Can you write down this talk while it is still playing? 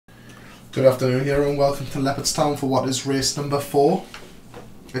Good afternoon here and welcome to Leopardstown for what is race number 4.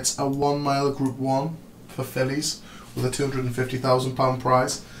 It's a 1 mile Group 1 for fillies with a £250,000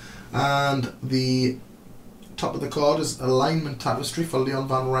 prize, and the top of the card is Alignment Tapestry for Leon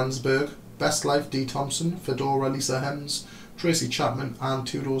van Rensburg, Best Life D Thompson, Fedora Lisa Hems, Tracy Chapman and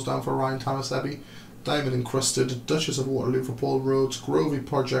 2 doors down for Ryan Tamasebi, Diamond Encrusted, Duchess of Waterloo for Paul Rhodes, Grovey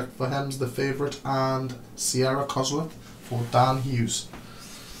Project for Hems the Favourite, and Sierra Cosworth for Dan Hughes.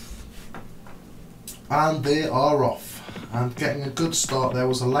 And they are off, and getting a good start there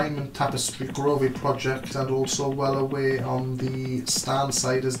was Alignment Tapestry, Grovey Project, and also well away on the stand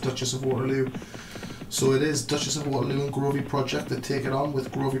side is Duchess of Waterloo. So it is Duchess of Waterloo and Grovey Project that take it on,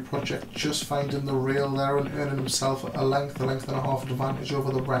 with Grovey Project just finding the rail there and earning himself a length and a half advantage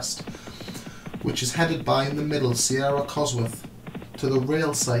over the rest, which is headed by, in the middle, Sierra Cosworth. To the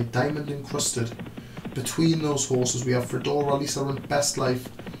rail side, Diamond Encrusted. Between those horses we have Fedora Lisa and Best Life.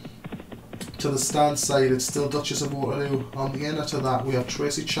 To the stand side it's still Duchess of Waterloo. On the inner to that we have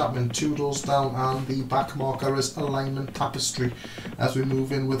Tracy Chapman, 2 doors down, and the back marker is Alignment Tapestry as we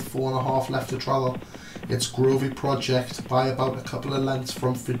move in with 4.5 left to travel. It's Grovey Project by about a couple of lengths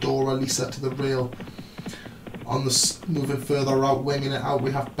from Fedora Lisa to the rail. On the moving further out, winging it out,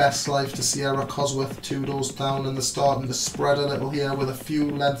 we have Best Life to Sierra Cosworth, 2 doors down, and they're starting to spread a little here with a few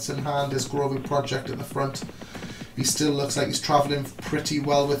lengths in hand is Grovey Project at the front. He still looks like he's travelling pretty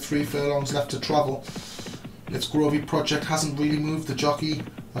well with 3 furlongs left to travel. It's Grovey Project, hasn't really moved the jockey.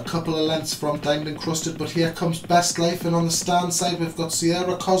 A couple of lengths from Diamond Encrusted, but here comes Best Life, and on the stand side we've got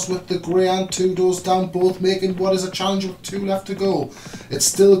Sierra Cosworth, the grey, and 2 doors down, both making what is a challenge with 2 left to go. It's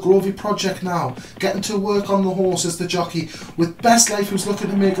still Grovey Project now, getting to work on the horse is the jockey, with Best Life who's looking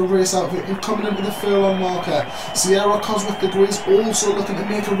to make a race out of it and coming into the furlong marker. Sierra Cosworth, the grey, is also looking to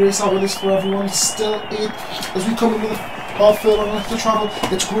make a race out of this for everyone. It's still 8th as we come into the half furlong left to travel.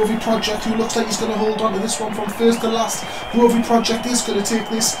 It's Grovey Project who looks like he's going to hold on to this one from first to last. Grovey Project is going to take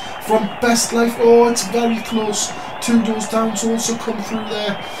this from Best Life. Oh, it's very close. 2 doors down to also come through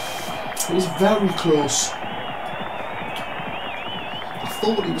there. It was very close. I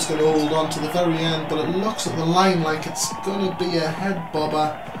thought he was going to hold on to the very end, but it looks at the line like it's going to be a head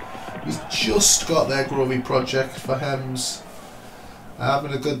bobber. He's just got there, Grovey Project for Hems.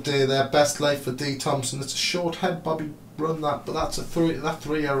 Having a good day there. Best Life for D Thompson. It's a short head bobby run that, but that's that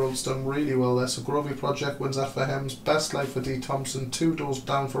 3-year-old's done really well there. So Grovey Project wins that for Hems. Best Life for D Thompson, 2 doors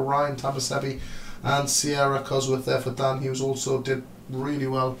down for Ryan Tamasebi, and Sierra Cosworth there for Dan Hughes also did really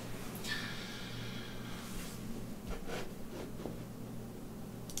well.